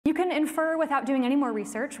You can infer without doing any more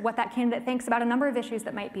research what that candidate thinks about a number of issues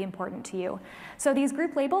that might be important to you. So these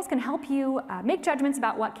group labels can help you make judgments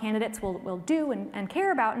about what candidates will do and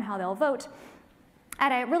care about and how they'll vote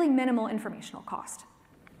at a really minimal informational cost.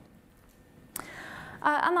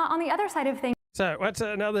 On the other side of things. So what's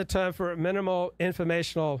another term for minimal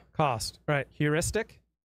informational cost, right? Heuristic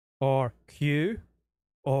or cue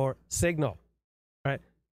or signal, right?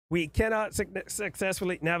 We cannot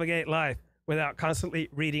successfully navigate life without constantly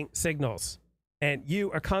reading signals. And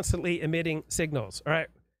you are constantly emitting signals, all right?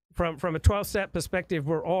 From a 12-step perspective,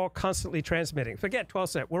 we're all constantly transmitting. Forget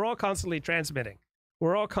 12-step, we're all constantly transmitting.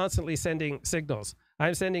 We're all constantly sending signals.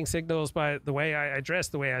 I'm sending signals by the way I dress,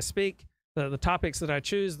 the way I speak, the topics that I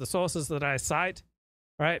choose, the sources that I cite,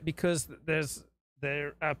 right? Because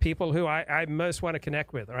there are people who I most want to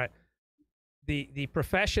connect with, all right? The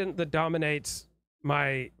profession that dominates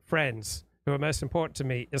my friends who are most important to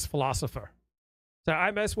me is philosopher. So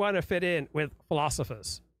I most want to fit in with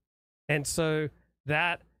philosophers. And so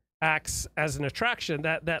that acts as an attraction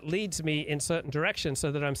that leads me in certain directions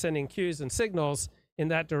so that I'm sending cues and signals in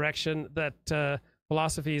that direction that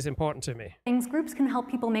philosophy is important to me. Groups can help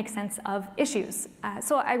people make sense of issues.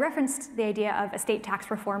 So I referenced the idea of estate tax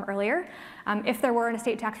reform earlier. If there were an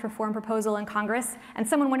estate tax reform proposal in Congress and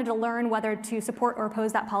someone wanted to learn whether to support or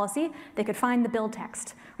oppose that policy, they could find the bill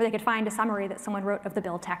text, or they could find a summary that someone wrote of the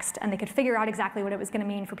bill text, and they could figure out exactly what it was going to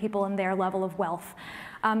mean for people in their level of wealth.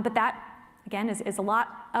 But that, again, is a lot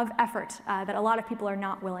of effort that a lot of people are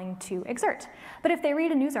not willing to exert. But if they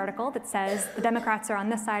read a news article that says the Democrats are on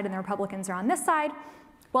this side and the Republicans are on this side,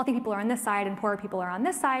 wealthy people are on this side and poorer people are on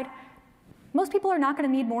this side, most people are not going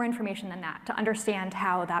to need more information than that to understand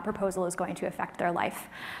how that proposal is going to affect their life.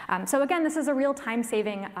 So again, this is a real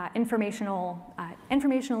time-saving,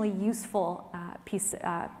 informationally useful piece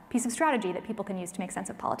of strategy that people can use to make sense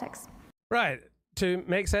of politics. Right. To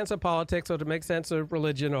make sense of politics or to make sense of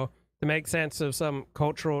religion or to make sense of some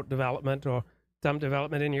cultural development or some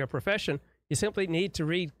development in your profession, you simply need to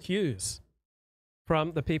read cues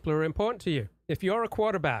from the people who are important to you. If you're a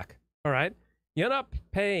quarterback, all right, you're not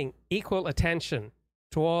paying equal attention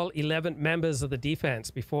to all 11 members of the defense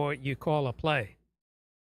before you call a play.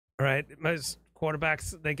 All right, most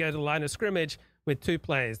quarterbacks, they go to the line of scrimmage with two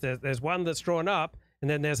plays. There's one that's drawn up, and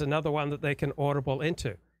then there's another one that they can audible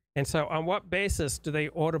into. And so on what basis do they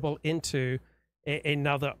audible into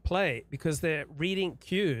another play? Because they're reading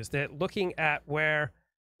cues. They're looking at where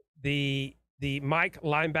the Mike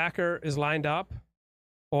linebacker is lined up,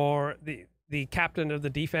 or the captain of the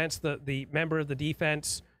defense, the member of the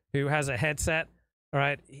defense who has a headset, all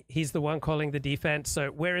right, he's the one calling the defense. So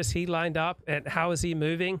where is he lined up and how is he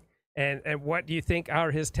moving? And what do you think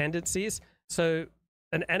are his tendencies? So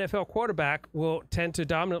an NFL quarterback will tend to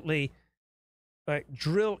dominantly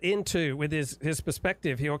drill into with his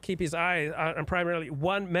perspective. He'll keep his eye on primarily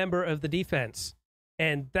one member of the defense.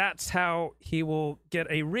 And that's how he will get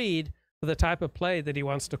a read for the type of play that he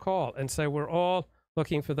wants to call. And so we're all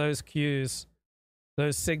looking for those cues,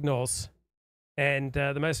 those signals. And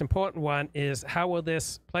the most important one is, how will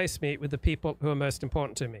this place me with the people who are most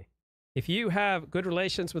important to me? If you have good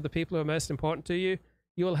relations with the people who are most important to you,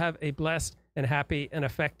 you will have a blessed and happy and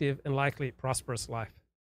effective and likely prosperous life.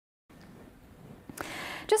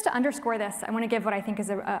 Just to underscore this, I want to give what I think is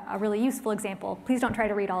a really useful example. Please don't try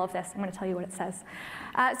to read all of this. I'm going to tell you what it says.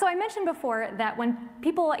 So I mentioned before that when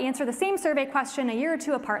people answer the same survey question a year or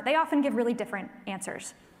two apart, they often give really different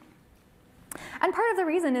answers. And part of the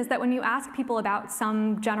reason is that when you ask people about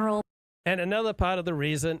some general... And another part of the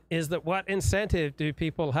reason is that what incentive do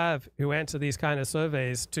people have who answer these kind of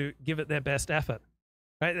surveys to give it their best effort?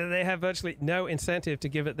 Right? They have virtually no incentive to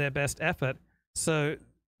give it their best effort. So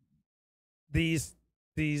these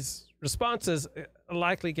responses are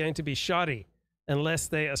likely going to be shoddy unless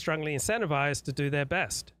they are strongly incentivized to do their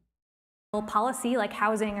best. Policy like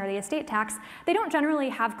housing or the estate tax, they don't generally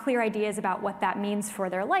have clear ideas about what that means for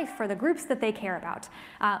their life, for the groups that they care about.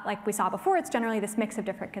 Like we saw before, it's generally this mix of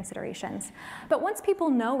different considerations. But once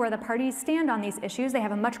people know where the parties stand on these issues, they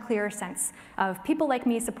have a much clearer sense of people like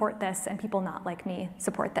me support this and people not like me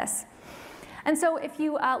support this. And so if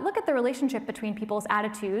you look at the relationship between people's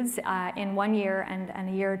attitudes in 1 year and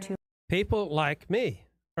a year or two. People like me.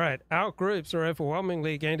 All right, our groups are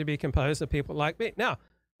overwhelmingly going to be composed of people like me. Now,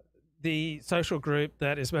 the social group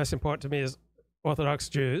that is most important to me is Orthodox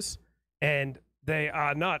Jews, and they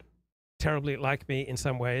are not terribly like me in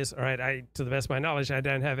some ways. All right, to the best of my knowledge, I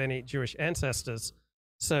don't have any Jewish ancestors.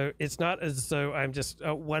 So it's not as though I'm just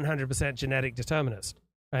a 100% genetic determinist.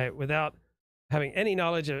 Right? Without having any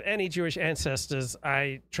knowledge of any Jewish ancestors,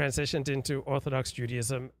 I transitioned into Orthodox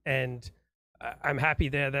Judaism, and I'm happy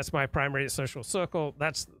there. That's my primary social circle.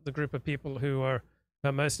 That's the group of people who are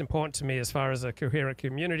most important to me as far as a coherent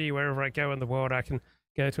community. Wherever I go in the world, I can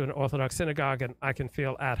go to an Orthodox synagogue and I can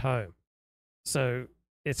feel at home. So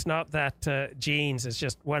it's not that genes is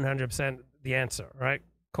just 100% the answer, right?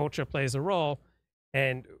 Culture plays a role,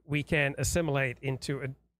 and we can assimilate into a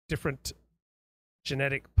different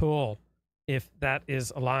genetic pool if that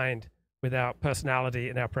is aligned with our personality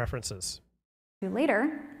and our preferences.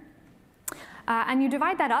 Later. And you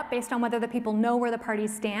divide that up based on whether the people know where the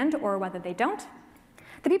parties stand or whether they don't.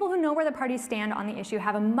 The people who know where the parties stand on the issue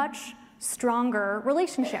have a much stronger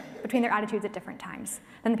relationship between their attitudes at different times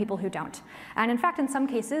than the people who don't. And in fact, in some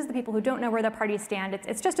cases, the people who don't know where the parties stand,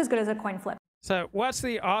 it's just as good as a coin flip. So what's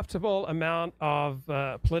the optimal amount of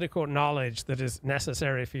political knowledge that is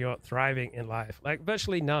necessary for your thriving in life? Like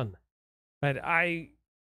virtually none. Right? I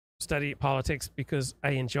study politics because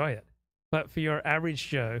I enjoy it. But for your average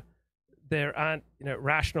Joe, there aren't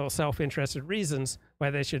rational, self-interested reasons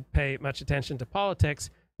why they should pay much attention to politics,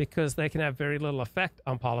 because they can have very little effect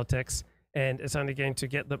on politics, and it's only going to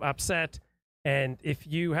get them upset. And if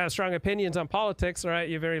you have strong opinions on politics, right,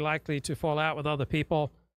 you're very likely to fall out with other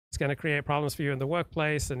people. It's going to create problems for you in the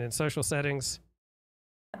workplace and in social settings.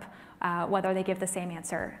 Whether they give the same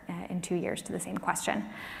answer in 2 years to the same question.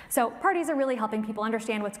 So parties are really helping people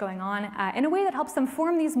understand what's going on in a way that helps them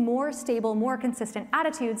form these more stable, more consistent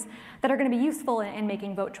attitudes that are going to be useful in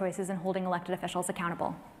making vote choices and holding elected officials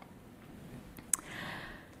accountable.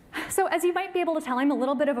 So as you might be able to tell, I'm a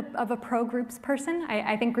little bit of a pro-groups person.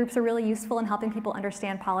 I think groups are really useful in helping people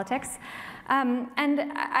understand politics. And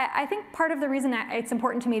I think part of the reason it's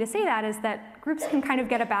important to me to say that is that groups can kind of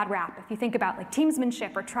get a bad rap. If you think about like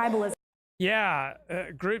teamsmanship or tribalism. Yeah,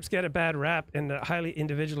 groups get a bad rap in a highly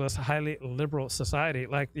individualist, highly liberal society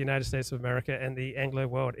like the United States of America and the Anglo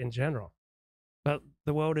world in general. But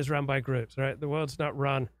the world is run by groups, right? The world's not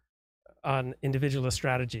run on individualist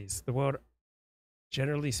strategies. The world,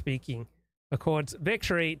 generally speaking, accords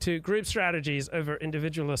victory to group strategies over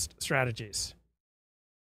individualist strategies.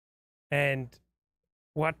 And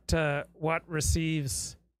what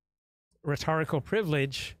receives rhetorical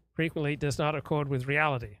privilege frequently does not accord with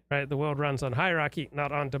reality, right? The world runs on hierarchy,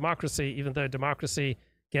 not on democracy, even though democracy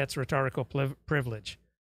gets rhetorical privilege.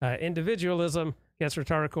 Individualism gets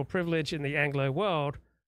rhetorical privilege in the Anglo world,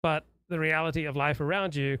 but the reality of life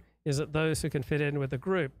around you is that those who can fit in with the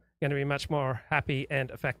group are going to be much more happy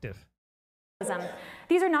and effective.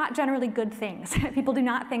 These are not generally good things. People do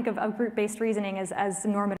not think of group-based reasoning as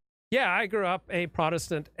normative. Yeah, I grew up a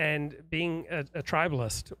Protestant, and being a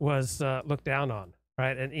tribalist was looked down on,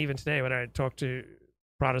 right? And even today, when I talk to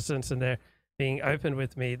Protestants and they're being open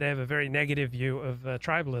with me, they have a very negative view of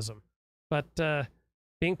tribalism. But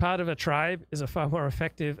being part of a tribe is a far more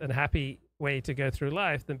effective and happy way to go through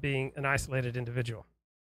life than being an isolated individual.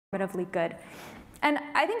 Good. And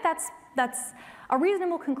I think that's a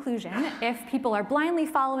reasonable conclusion if people are blindly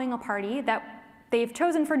following a party that they've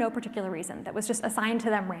chosen for no particular reason, that was just assigned to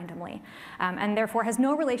them randomly, and therefore has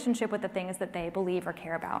no relationship with the things that they believe or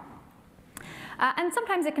care about. And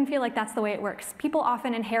sometimes it can feel like that's the way it works. People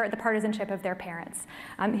often inherit the partisanship of their parents.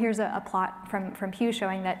 Here's a plot from Pew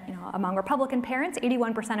showing that among Republican parents,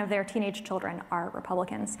 81% of their teenage children are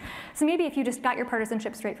Republicans. So maybe if you just got your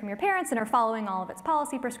partisanship straight from your parents and are following all of its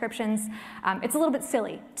policy prescriptions, it's a little bit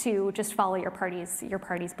silly to just follow your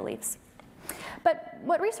party's beliefs. But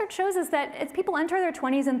what research shows is that as people enter their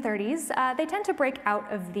 20s and 30s, they tend to break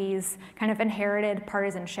out of these kind of inherited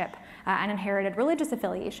partisanship and inherited religious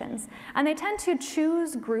affiliations. And they tend to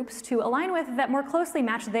choose groups to align with that more closely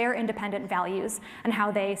match their independent values and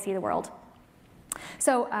how they see the world.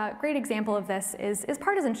 So a great example of this is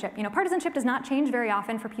partisanship. Partisanship does not change very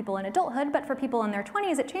often for people in adulthood, but for people in their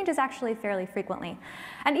 20s, it changes actually fairly frequently.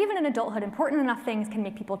 And even in adulthood, important enough things can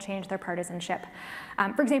make people change their partisanship.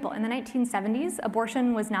 For example, in the 1970s,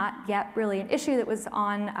 abortion was not yet really an issue that was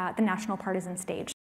on the national partisan stage.